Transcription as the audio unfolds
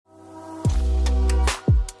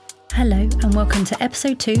Hello and welcome to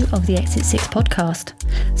episode 2 of the Exit 6 podcast.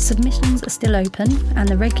 Submissions are still open and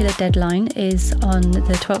the regular deadline is on the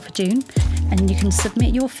 12th of June and you can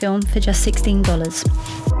submit your film for just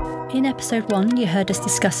 $16. In episode 1 you heard us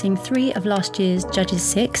discussing 3 of last year's Judges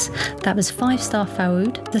 6, that was 5-Star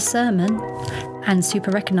Faoud, The Sermon and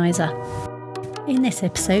Super Recognizer. In this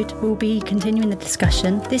episode, we'll be continuing the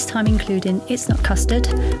discussion, this time including It's Not Custard,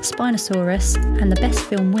 Spinosaurus, and the Best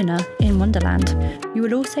Film winner in Wonderland. You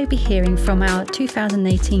will also be hearing from our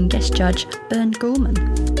 2018 guest judge, Bernd Gorman.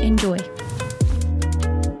 Enjoy.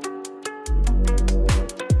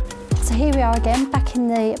 So here we are again, back in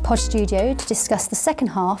the pod studio to discuss the second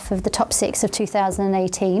half of the top 6 of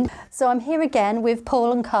 2018. So I'm here again with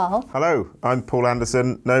Paul and Carl. Hello, I'm Paul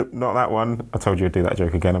Anderson. No, not that one. I told you I'd do that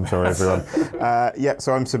joke again, I'm sorry everyone.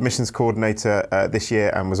 So I'm submissions coordinator this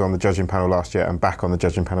year and was on the judging panel last year and back on the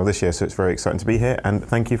judging panel this year, so it's very exciting to be here and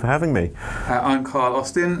thank you for having me. I'm Carl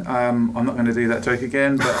Austin. I'm not going to do that joke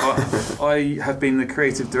again, but I have been the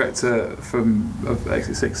creative director of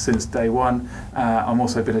Exit 6 since day one. I've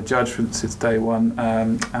also been a judge since day one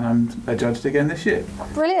and I'm a judge again this year.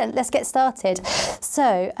 Brilliant, let's get started.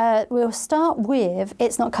 So we'll start with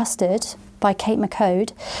It's Not Custard by Kate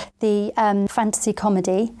McCode, the fantasy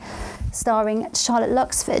comedy starring Charlotte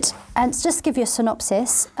Luxford. And just to give you a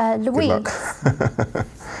synopsis,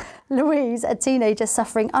 Louise, a teenager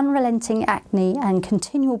suffering unrelenting acne and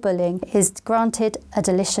continual bullying, is granted a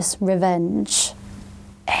delicious revenge.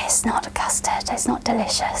 It's not custard, it's not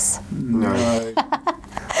delicious. No.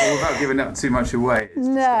 Well, without giving that too much away.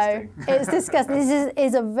 It's disgusting. This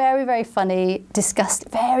is a very, very funny,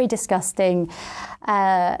 very disgusting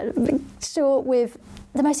short with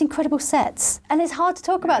the most incredible sets. And it's hard to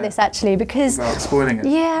talk about this actually because... Without spoiling it.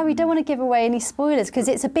 Yeah, we don't want to give away any spoilers because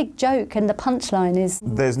it's a big joke and the punchline is...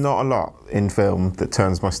 There's not a lot in film that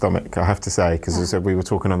turns my stomach, I have to say, because as I said, we were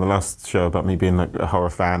talking on the last show about me being like a horror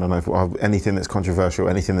fan and anything that's controversial,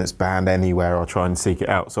 anything that's banned anywhere, I'll try and seek it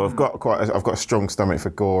out. So I've got a strong stomach for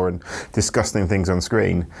gore and disgusting things on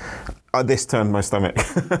screen. This turned my stomach.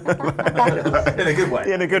 In a good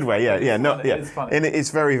way. In a good way, yeah. It's funny. And it's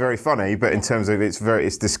very, very funny, but in terms of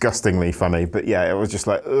it's disgustingly funny. But yeah, it was just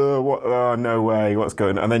like, no way, what's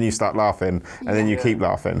going on? And then you start laughing, and then you keep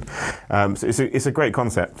laughing. So it's a great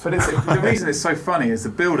concept. But the reason it's so funny is the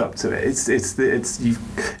build-up to it.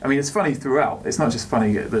 It's funny throughout. It's not just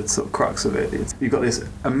funny at the sort of crux of it. You've got this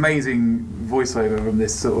amazing voiceover from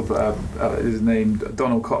this sort of his name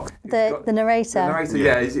Donald Cox. The narrator. The narrator,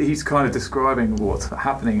 yeah, he's kind of describing what's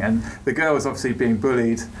happening, and the girl is obviously being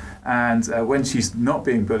bullied, and when she's not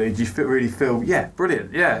being bullied, you really feel, yeah,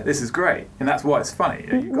 brilliant, yeah, this is great, and that's why it's funny.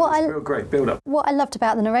 You've got this real great build-up. What I loved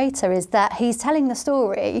about the narrator is that he's telling the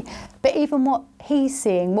story, but even what he's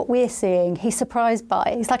seeing, what we're seeing, he's surprised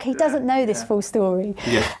by. It's like he doesn't know this full story,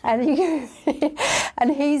 and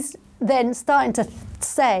he's then starting to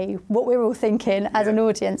say what we're all thinking as an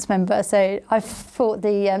audience member. So I thought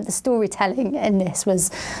the storytelling in this was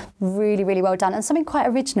really, really well done and something quite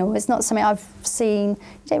original. It's not something I've seen. You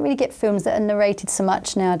don't really get films that are narrated so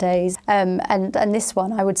much nowadays. And this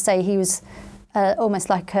one, I would say he was almost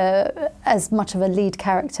like as much of a lead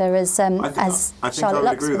character as Charlotte Luxford. I think I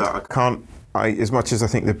would agree with that. As much as I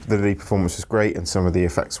think the lead performance was great and some of the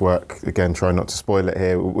effects work, again, try not to spoil it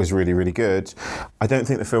here, was really, really good, I don't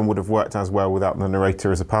think the film would have worked as well without the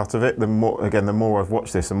narrator as a part of it. The more I've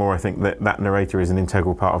watched this, the more I think that narrator is an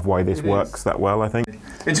integral part of why this works that well, I think.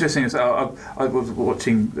 Interesting, I was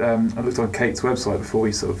watching, I looked on Kate's website before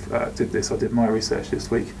we sort of did this. I did my research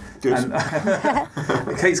this week. Good.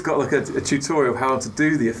 And Kate's got like a tutorial how to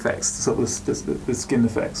do the effects, sort of the skin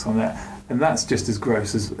effects on that. And that's just as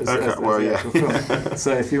gross as the actual film.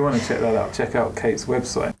 So if you want to check that out, check out Kate's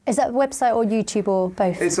website. Is that website or YouTube or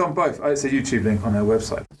both? It's on both. It's a YouTube link on their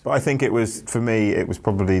website. But I think it was, for me, it was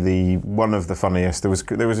probably one of the funniest. There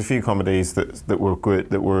was a few comedies that were good,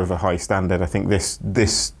 that were of a high standard. I think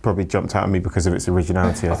this probably jumped out at me because of its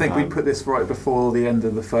originality. I think we put this right before the end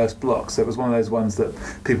of the first block, so it was one of those ones that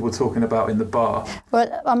people were talking about in the bar.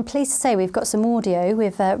 Well, I'm pleased to say we've got some audio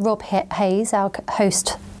with Rob Hayes, our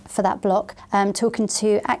host for that block, talking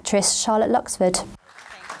to actress Charlotte Luxford.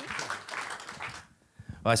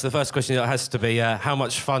 Right, so the first question has to be, how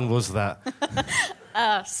much fun was that?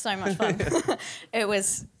 So much fun. It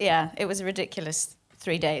was a ridiculous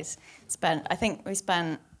 3 days. I think we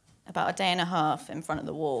spent about a day and a half in front of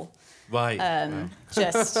the wall. Right.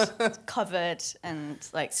 Just covered and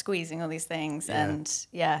like squeezing all these things, and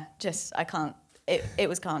I can't it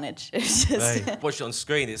was carnage. It was just Right. Watch it on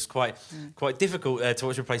screen. It's quite difficult to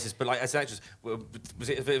watch in places. But like as an actress, was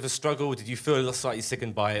it a bit of a struggle? Did you feel slightly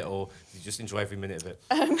sickened by it, or did you just enjoy every minute of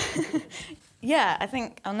it? Yeah, I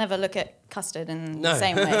think I'll never look at custard in the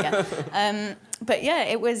same way again. But yeah,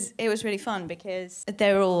 it was really fun because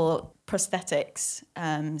they're all prosthetics.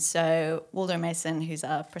 So Waldo Mason, who's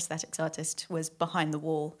our prosthetics artist, was behind the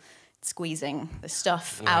wall squeezing the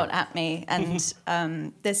stuff out at me. And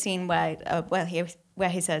the scene where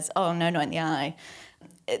he says, "Oh no, not in the eye,"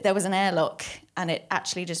 there was an airlock and it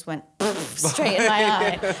actually just went straight in my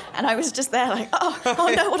eye, and I was just there like,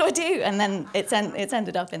 oh no, what do I do? And then it's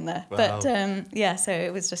ended up in there. Wow. But yeah, so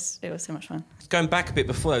it was so much fun. Going back a bit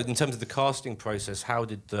before, in terms of the casting process, how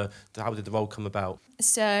did the role come about?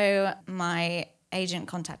 So my agent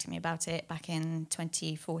contacted me about it back in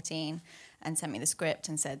 2014 and sent me the script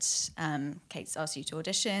and said, Kate's asked you to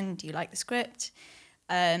audition, do you like the script?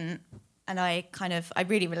 And I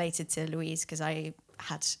really related to Louise because I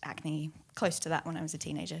had acne close to that when I was a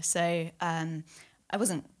teenager. So I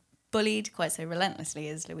wasn't bullied quite so relentlessly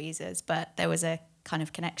as Louise is, but there was a kind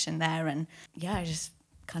of connection there. And yeah, I just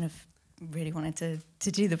kind of really wanted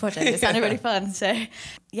to do the project. It sounded really fun. So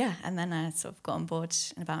yeah, and then I sort of got on board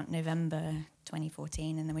in about November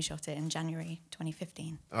 2014, and then we shot it in January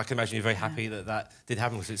 2015. I can imagine you're very happy that did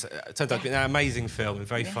happen, because it turned out to be an amazing film and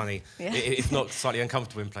very funny, if not slightly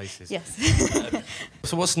uncomfortable in places. Yes.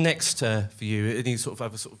 So what's next for you? Any sort of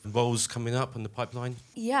other sort of roles coming up on the pipeline?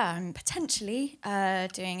 Yeah, I'm potentially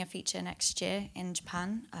doing a feature next year in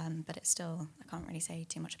Japan, but it's still, I can't really say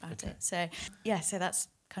too much about it. So yeah, so that's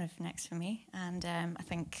kind of next for me, and I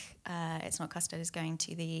think It's Not Custard is going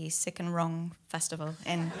to the Sick and Wrong Festival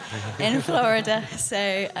in Florida,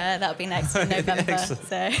 so that'll be next in November.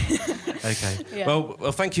 So okay. Yeah.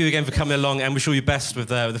 Well, thank you again for coming along, and wish all your best with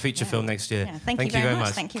the feature film next year. Yeah, thank you very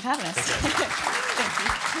much. Thank you for having us. Thank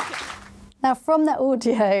you. Now, from that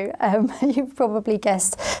audio, you've probably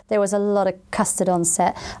guessed there was a lot of custard on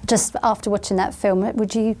set. Just after watching that film,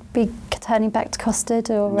 would you be turning back to custard?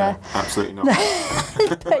 Or, no, absolutely not.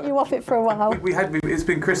 Put you off it for a while? It's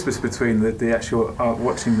been Christmas between the actual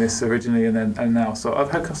watching this originally and now, so I've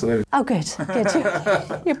had custard over. Oh, good.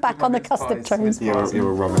 You're back on the custard train. You're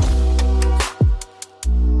a Roman.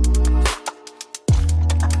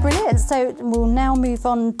 Brilliant. So we'll now move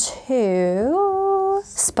on to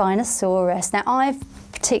Spinosaurus. Now, I've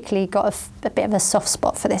particularly got a bit of a soft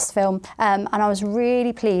spot for this film, and I was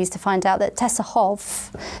really pleased to find out that Tessa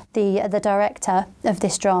Hoff, the director of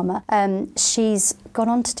this drama, she's gone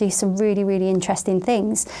on to do some really, really interesting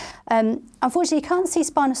things. Unfortunately, you can't see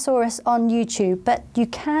Spinosaurus on YouTube, but you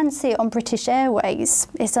can see it on British Airways.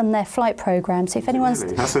 It's on their flight programme, so if anyone's...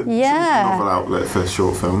 Really? That's a novel outlet for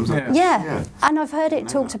short films. Yeah. And I've heard it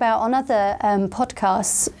talked about on other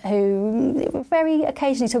podcasts who very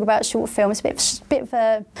occasionally talk about short films. It's a bit of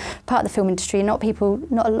a part of the film industry, not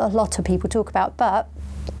a lot of people talk about, but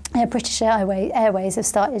British Airways have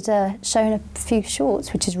started showing a few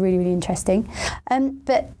shorts, which is really, really interesting.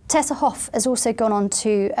 But Tessa Hoff has also gone on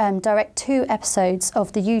to direct 2 episodes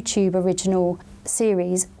of the YouTube original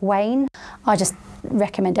series, Wayne. I just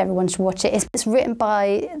recommend everyone should watch it. It's written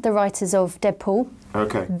by the writers of Deadpool.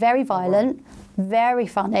 Okay. Very violent. Very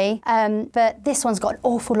funny, but this one's got an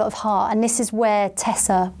awful lot of heart, and this is where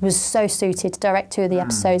Tessa was so suited to direct 2 of the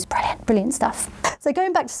episodes. Brilliant stuff. So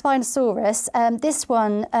going back to Spinosaurus, this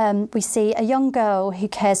one we see a young girl who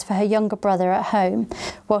cares for her younger brother at home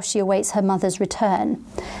while she awaits her mother's return,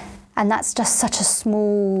 and that's just such a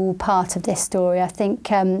small part of this story. I think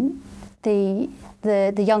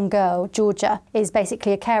the young girl, Georgia, is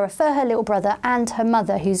basically a carer for her little brother and her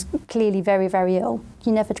mother, who's clearly very, very ill.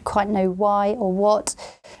 You never quite know why or what,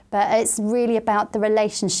 but it's really about the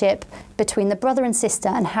relationship between the brother and sister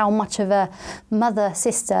and how much of a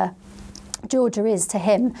mother-sister Georgia is to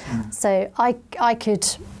him. So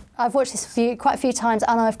I've watched this quite a few times,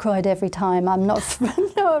 and I've cried every time. I'm not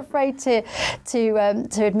afraid to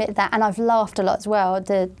admit that, and I've laughed a lot as well.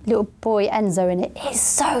 The little boy Enzo in it is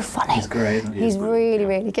so funny. He's great. He's really,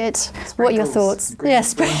 really good. Sprinkles. What are your thoughts? Yes,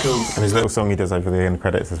 Sprinkles. And his little song he does over the end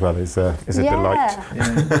credits as well is a delight.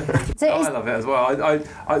 Yeah. I love it as well.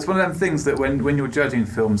 It's one of them things that when you're judging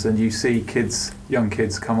films and you see young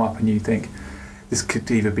kids come up and you think, this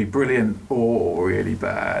could either be brilliant or really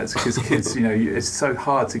bad, because kids, it's so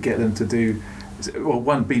hard to get them to do, well,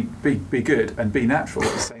 one, be good and be natural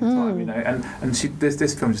at the same time, and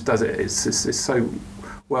this film just does it. It's so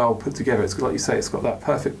well put together. It's like you say, it's got that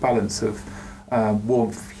perfect balance of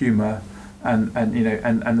warmth, humour, and you know,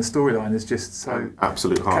 and the storyline is just so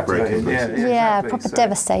absolute heartbreaking. Yeah, exactly. Proper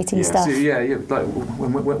devastating stuff. So like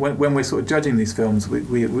when we're sort of judging these films,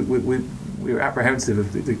 we're apprehensive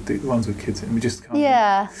of the ones with kids, and we just can't.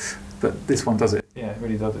 Yeah. But this one does it. Yeah, it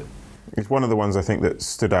really does it. It's one of the ones I think that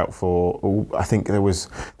stood out for. I think there was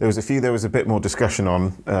a few. There was a bit more discussion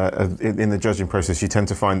on in the judging process. You tend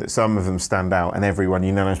to find that some of them stand out, and everyone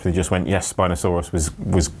unanimously just went, "Yes, Spinosaurus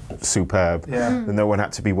was superb." Yeah. And no one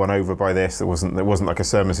had to be won over by this. There wasn't like a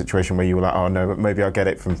sermon situation where you were like, "Oh no, but maybe I'll get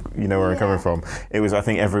it from where I'm coming from." It was. I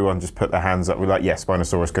think everyone just put their hands up. We're like, "Yes,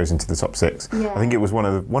 Spinosaurus goes into the top 6." Yeah. I think it was one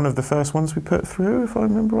of the first ones we put through, if I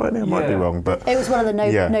remember rightly. I might be wrong, but it was one of the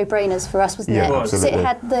no-brainers for us, wasn't it? Absolutely. It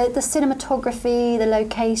had the cinematography, the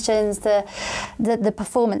locations, the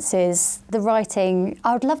performances, the writing.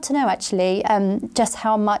 I would love to know actually just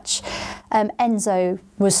how much Enzo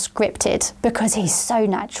was scripted, because he's so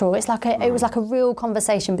natural. It's like it was like a real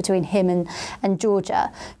conversation between him and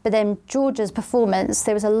Georgia. But then Georgia's performance,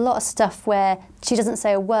 there was a lot of stuff where she doesn't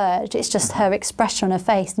say a word. It's just her expression on her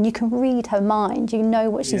face, and you can read her mind. You know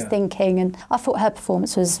what she's thinking. And I thought her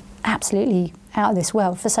performance was absolutely out of this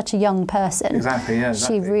world for such a young person. Exactly, yeah.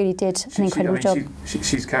 Exactly. She really did an incredible job.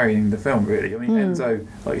 She's carrying the film, really. I mean, Enzo,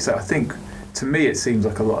 like you said, I think, to me, it seems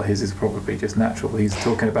like a lot of his is probably just natural. He's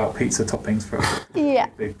talking about pizza toppings for a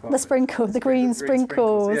big part. The green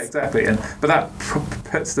sprinkles. Yeah, exactly. But that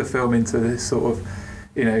puts the film into this sort of,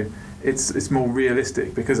 it's more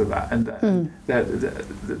realistic because of that. And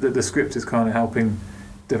the script is kind of helping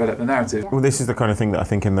develop the narrative. Well, this is the kind of thing that I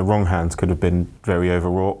think in the wrong hands could have been very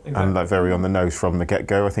overwrought and like very on the nose from the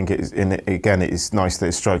get-go. I think it is nice that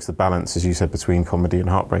it strikes the balance, as you said, between comedy and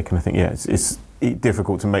heartbreak. And I think it's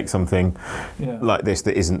difficult to make something like this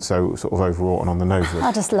that isn't so sort of overwrought and on the nose.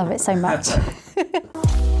 I just love it so much.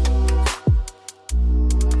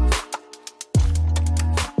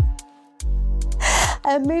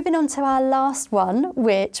 Moving on to our last one,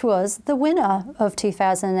 which was the winner of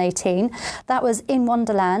 2018. That was In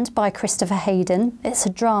Wonderland by Christopher Hayden. It's a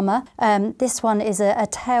drama. This one is a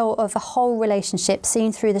tale of a whole relationship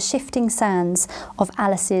seen through the shifting sands of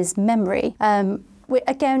Alice's memory.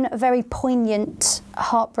 Again, a very poignant,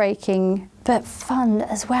 heartbreaking, but fun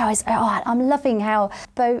as well. I'm loving how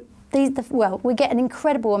both we get an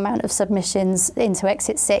incredible amount of submissions into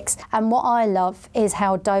Exit 6, and what I love is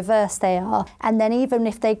how diverse they are. And then even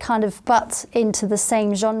if they kind of butt into the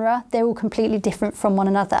same genre, they're all completely different from one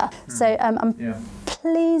another. So I'm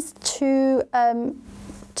pleased to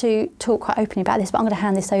talk quite openly about this, but I'm going to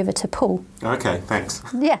hand this over to Paul. Okay, thanks.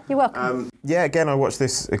 Yeah, you're welcome. Again, I watched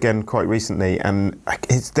this again quite recently, and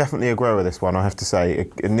it's definitely a grower, this one, I have to say.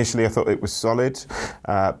 Initially, I thought it was solid,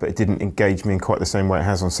 but it didn't engage me in quite the same way it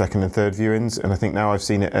has on second and third viewings, and I think now I've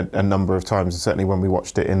seen it a number of times, and certainly when we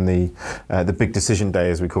watched it in the big decision day,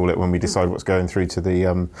 as we call it, when we decide what's going through to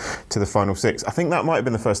the final 6. I think that might have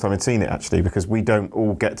been the first time I'd seen it, actually, because we don't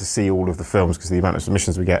all get to see all of the films because of the amount of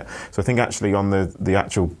submissions we get. So I think actually on the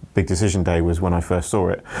actual big decision day was when I first saw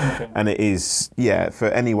it. Okay. And it is, for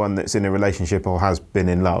anyone that's in a relationship or has been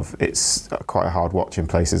in love, it's quite a hard watch in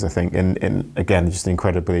places, I think, and again, just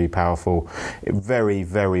incredibly powerful, very,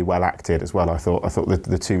 very well acted as well. I thought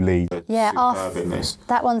the two leads superb in this.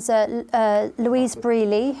 That one's Louise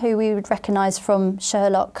Brealey, who we would recognise from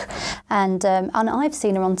Sherlock, and I've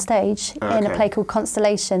seen her on stage in a play called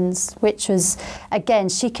Constellations, which was, again,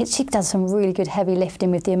 she does some really good heavy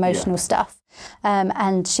lifting with the emotional stuff.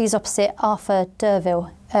 And she's opposite Arthur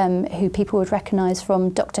Derville, who people would recognise from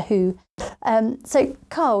Doctor Who. So,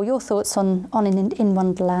 Carl, your thoughts on In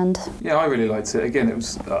Wonderland? Yeah, I really liked it. Again, it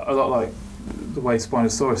was a lot like the way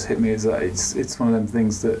Spinosaurus hit me, is that it's one of them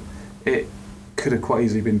things that it could have quite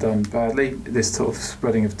easily been done badly. This sort of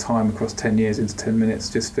spreading of time across 10 years into 10 minutes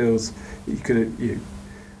just feels it could have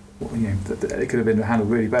been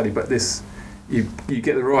handled really badly, but this... You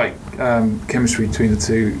get the right chemistry between the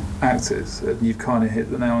two actors, and you've kind of hit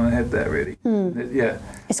the nail on the head there, really.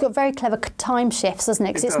 It's got very clever time shifts, doesn't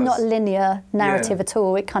it? Because it's not a linear narrative at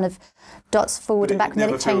all. It kind of dots forward and back, and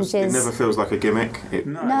then it changes. It never feels like a gimmick.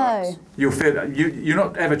 No. You'll feel you're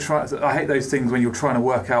not ever trying. I hate those things when you're trying to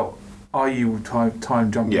work out: are you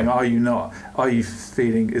time jumping? Yeah. Are you not? Are you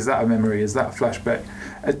feeling? Is that a memory? Is that a flashback?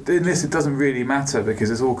 In this, it doesn't really matter because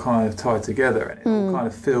it's all kind of tied together, and it all kind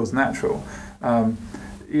of feels natural.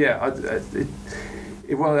 It's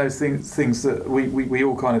one of those things that we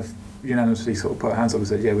all kind of unanimously sort of put our hands up and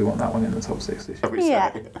said, yeah, we want that one in the top 6 this year.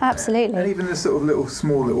 Yeah, absolutely. And even the sort of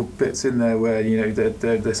small little bits in there where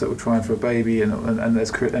they're sort of trying for a baby and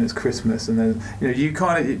it's Christmas, and then you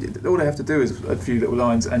kind of all they have to do is a few little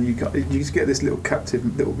lines and you just get this little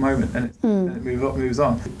captive little moment and it moves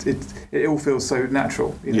on. It all feels so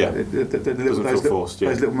natural.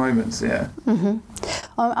 Those little moments. Yeah. Mm-hmm.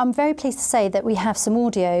 I'm very pleased to say that we have some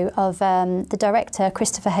audio of the director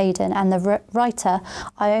Christopher Hayden and the writer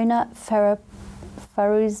Iona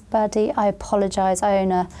Faruzbadi. I apologise,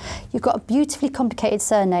 Iona. You've got a beautifully complicated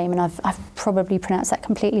surname, and I've probably pronounced that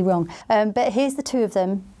completely wrong. But here's the two of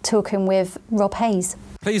them talking with Rob Hayes.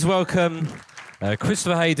 Please welcome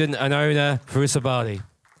Christopher Hayden and Iona Faruzbadi.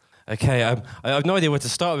 Okay, I have no idea where to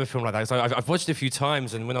start with a film like that. So I've watched it a few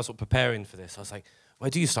times, and when I was sort of preparing for this, I was like, where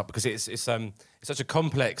do you start? Because it's such a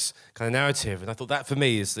complex kind of narrative, and I thought that for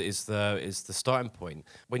me is the starting point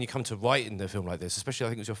when you come to writing a film like this. Especially, I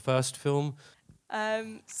think it was your first film.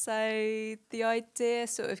 So the idea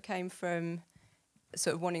sort of came from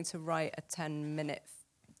sort of wanting to write a 10-minute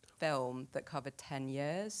film that covered 10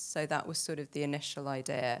 years. So that was sort of the initial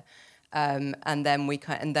idea. And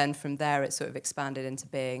then from there it sort of expanded into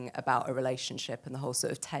being about a relationship, and the whole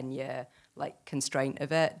sort of 10-year constraint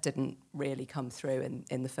of it didn't really come through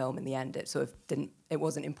in the film in the end. It sort of it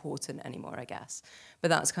wasn't important anymore, I guess. But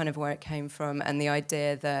that's kind of where it came from, and the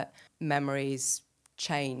idea that memories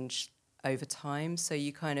change over time. So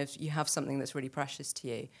you have something that's really precious to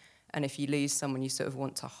you, and if you lose someone, you sort of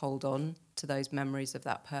want to hold on to those memories of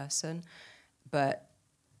that person, but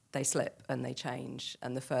they slip and they change,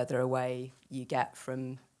 and the further away you get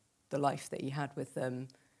from the life that you had with them,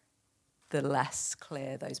 the less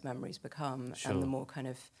clear those memories become, sure. And the more kind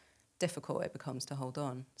of difficult it becomes to hold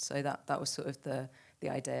on. So that was sort of the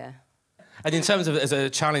idea. And in terms of as a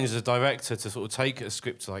challenge as a director to sort of take a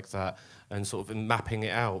script like that and sort of mapping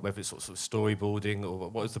it out, whether it's sort of storyboarding or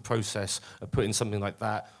what is the process of putting something like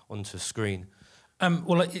that onto screen?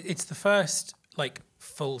 Well, it's the first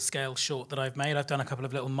full-scale short that I've made. I've done a couple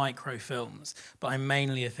of little micro films, but I'm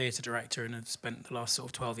mainly a theatre director and have spent the last sort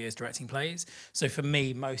of 12 years directing plays. So for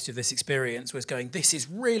me, most of this experience was going, this is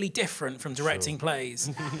really different from directing plays.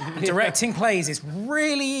 And directing plays is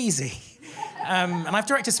really easy. And I've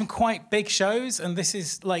directed some quite big shows, and this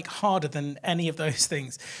is harder than any of those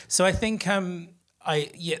things. So I think,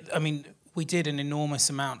 we did an enormous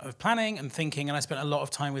amount of planning and thinking, and I spent a lot of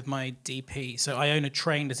time with my DP. So Iona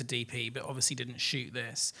trained as a DP, but obviously didn't shoot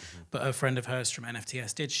this. Mm-hmm. But a friend of hers from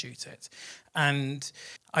NFTS did shoot it. And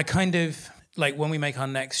I kind of, when we make our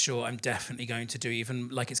next short, I'm definitely going to do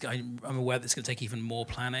even, I'm aware that it's going to take even more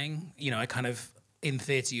planning. I kind of, in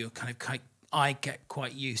theatre, I get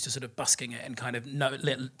quite used to sort of busking it and kind of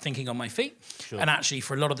thinking on my feet. Sure. And actually,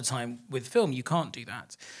 for a lot of the time with film, you can't do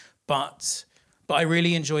that. But I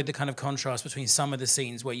really enjoyed the kind of contrast between some of the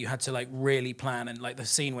scenes where you had to really plan, and the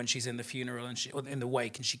scene when she's in the funeral or in the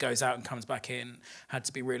wake and she goes out and comes back in had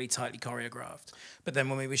to be really tightly choreographed. But then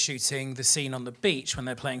when we were shooting the scene on the beach when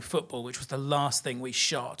they're playing football, which was the last thing we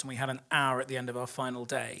shot, and we had an hour at the end of our final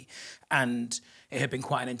day, and it had been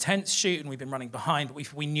quite an intense shoot and we'd been running behind,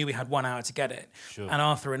 but we knew we had 1 hour to get it. Sure. And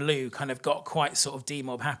Arthur and Lou kind of got quite sort of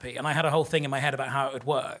demob happy. And I had a whole thing in my head about how it would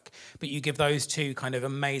work. But you give those two kind of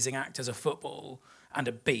amazing actors a football and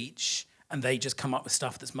a beach, and they just come up with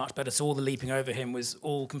stuff that's much better. So all the leaping over him was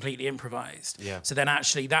all completely improvised. Yeah. So then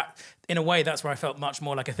actually that, in a way, that's where I felt much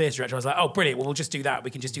more like a theatre director. I was like, oh, brilliant, well, we'll just do that. We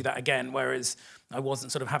can just do that again. Whereas I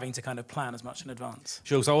wasn't sort of having to kind of plan as much in advance.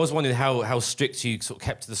 Sure, so I was wondering how strict you sort of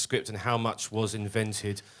kept to the script and how much was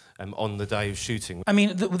invented on the day of shooting. I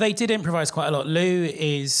mean, they did improvise quite a lot. Lou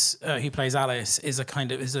is, who plays Alice, is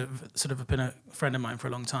been a friend of mine for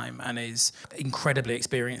a long time and is incredibly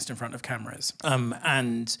experienced in front of cameras.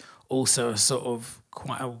 And also a sort of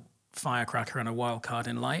quite a firecracker and a wild card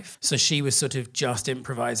in life. So she was sort of just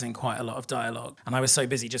improvising quite a lot of dialogue. And I was so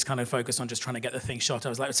busy just kind of focused on just trying to get the thing shot. I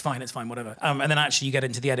was like, it's fine, whatever. And then actually you get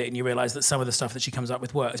into the edit and you realise that some of the stuff that she comes up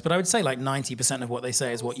with works. But I would say 90% of what they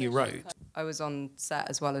say is what you wrote. I was on set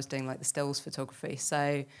as well as doing the stills photography.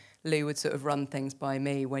 So Lou would sort of run things by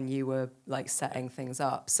me when you were setting things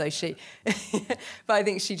up. So but I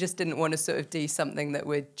think she just didn't want to sort of do something that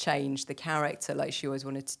would change the character. She always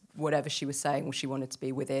wanted to, whatever she was saying, she wanted to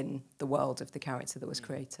be within the world of the character that was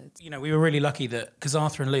created. We were really lucky that, because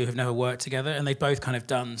Arthur and Lou have never worked together, and they've both kind of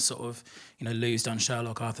done sort of, Lou's done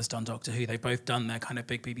Sherlock, Arthur's done Doctor Who. They've both done their kind of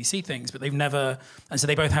big BBC things, but they've never, and so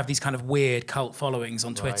they both have these kind of weird cult followings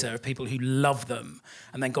on Twitter of people who love them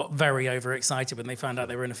and then got very overexcited when they found out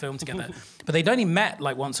they were in a film film together. But they'd only met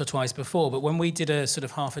like once or twice before. But when we did a sort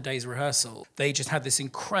of half a day's rehearsal, they just had this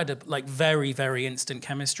incredible, like very, very instant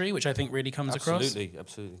chemistry, which I think really comes across. Absolutely.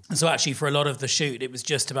 And so actually for a lot of the shoot, it was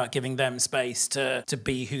just about giving them space to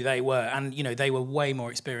be who they were. And, you know, they were way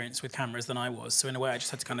more experienced with cameras than I was. So in a way, I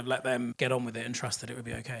just had to kind of let them get on with it and trust that it would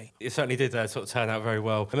be okay. It certainly did sort of turn out very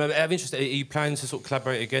well. I'm interested, are you planning to sort of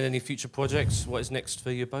collaborate again? Any future projects? What is next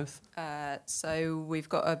for you both? So we've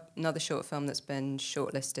got another short film that's been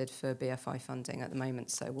shortlisted for BFI funding at the moment,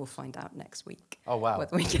 so we'll find out next week. Oh, wow.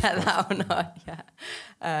 Whether we get that or not, yeah.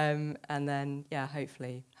 And then, yeah,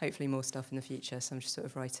 hopefully more stuff in the future. So I'm just sort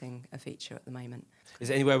of writing a feature at the moment. Is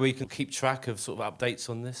there anywhere where you can keep track of sort of updates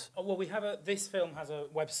on this? Oh, well, this film has a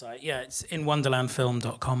website. Yeah, it's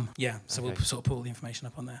inwonderlandfilm.com. Yeah, so we'll sort of put all the information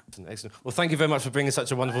up on there. Excellent. Well, thank you very much for bringing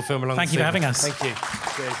such a wonderful film along. Thank you for having us. Thank you.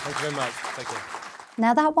 Cheers. Thank you very much. Thank you.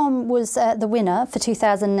 Now that one was the winner for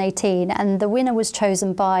 2018, and the winner was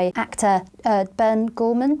chosen by actor Bern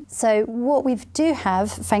Gorman. So what we do have,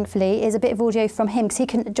 thankfully, is a bit of audio from him because he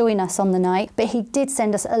couldn't join us on the night, but he did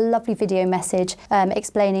send us a lovely video message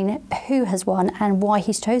explaining who has won and why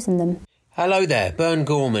he's chosen them. Hello there, Bern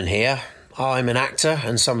Gorman here. I'm an actor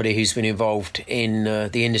and somebody who's been involved in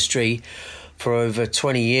the industry for over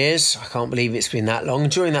 20 years. I can't believe it's been that long.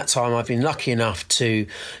 During that time, I've been lucky enough to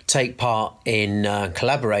take part in,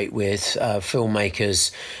 collaborate with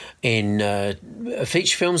filmmakers in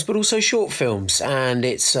feature films, but also short films. And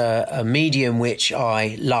it's a medium which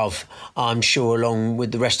I love, I'm sure, along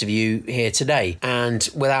with the rest of you here today. And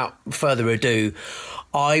without further ado,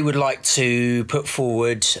 I would like to put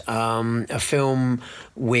forward a film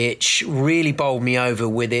which really bowled me over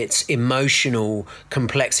with its emotional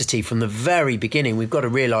complexity from the very beginning. We've got to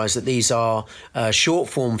realise that these are short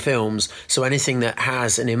form films, so anything that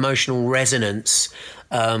has an emotional resonance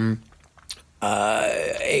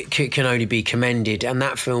it can only be commended. And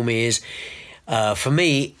that film is, for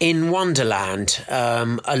me, In Wonderland.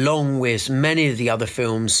 Along with many of the other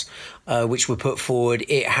films which were put forward,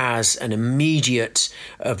 it has an immediate,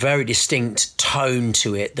 very distinct tone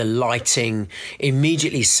to it. The lighting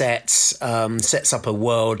immediately sets up a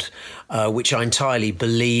world which I entirely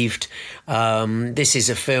believed. This is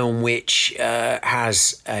a film which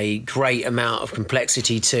has a great amount of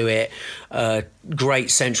complexity to it,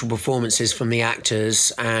 great central performances from the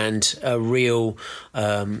actors, and a real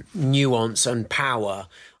nuance and power.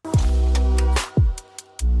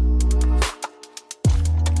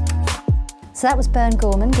 So that was Bern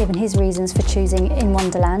Gorman giving his reasons for choosing In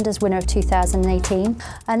Wonderland as winner of 2018.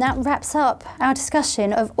 And that wraps up our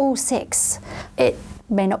discussion of all 6. It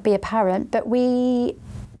may not be apparent, but we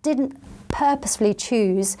didn't purposefully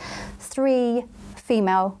choose 3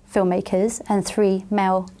 female filmmakers and 3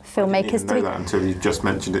 male filmmakers. I didn't even know that until you just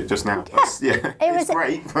mentioned it just now. It's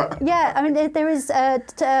great. But yeah, I mean, there is...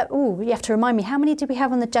 you have to remind me, how many did we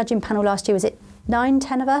have on the judging panel last year? Was it 9,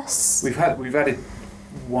 10 of us? We've added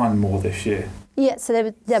one more this year. Yeah,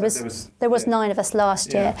 so there was 9 of us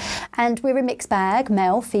last year, and we're a mixed bag,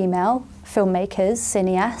 male, female, filmmakers,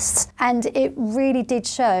 cineasts, and it really did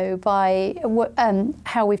show by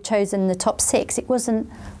how we've chosen the top 6. It wasn't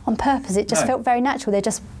on purpose; it just felt very natural. They're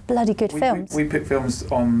just bloody good films. We pick films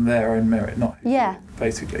on their own merit, not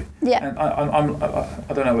basically. Yeah. And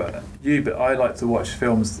I don't know about you, but I like to watch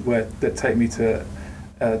films that take me to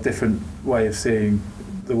a different way of seeing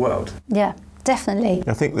the world. Yeah. Definitely.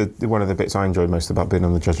 I think that one of the bits I enjoyed most about being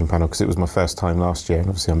on the judging panel, because it was my first time last year and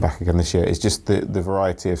obviously I'm back again this year, is just the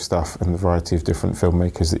variety of stuff and the variety of different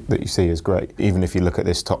filmmakers that you see is great. Even if you look at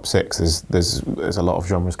this top 6, there's a lot of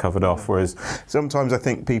genres covered off, whereas sometimes I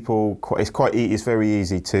think it's very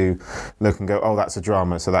easy to look and go, oh, that's a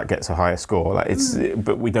drama, so that gets a higher score.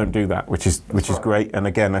 But we don't do that, which is great. And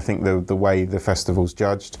again, I think the way the festival's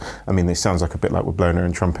judged, I mean, this sounds like a bit like we're blowing her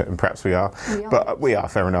in trumpet, and perhaps we are. But we are,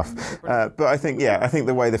 fair enough. But I think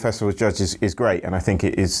the way the festival's judged is great, and I think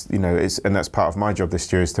it is, and that's part of my job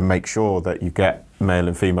this year, is to make sure that you get male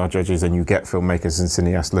and female judges and you get filmmakers and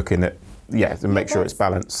cineasts looking at to make sure it's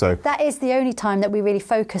balanced. So that is the only time that we really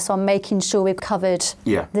focus on making sure we've covered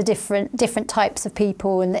the different types of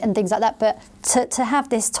people and things like that. But to have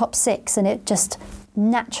this top 6 and it just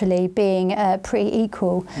naturally being pretty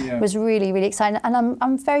equal was really, really exciting, and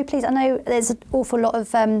I'm very pleased. I know there's an awful lot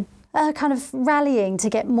of kind of rallying to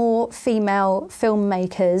get more female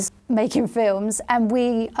filmmakers making films, and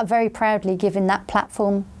we are very proudly giving that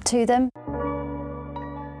platform to them.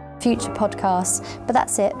 Future podcasts, but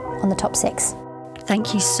that's it on the top 6.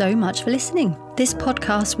 Thank you so much for listening. This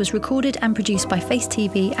podcast was recorded and produced by Face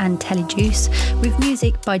TV and Telejuice, with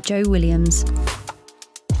music by Joe Williams.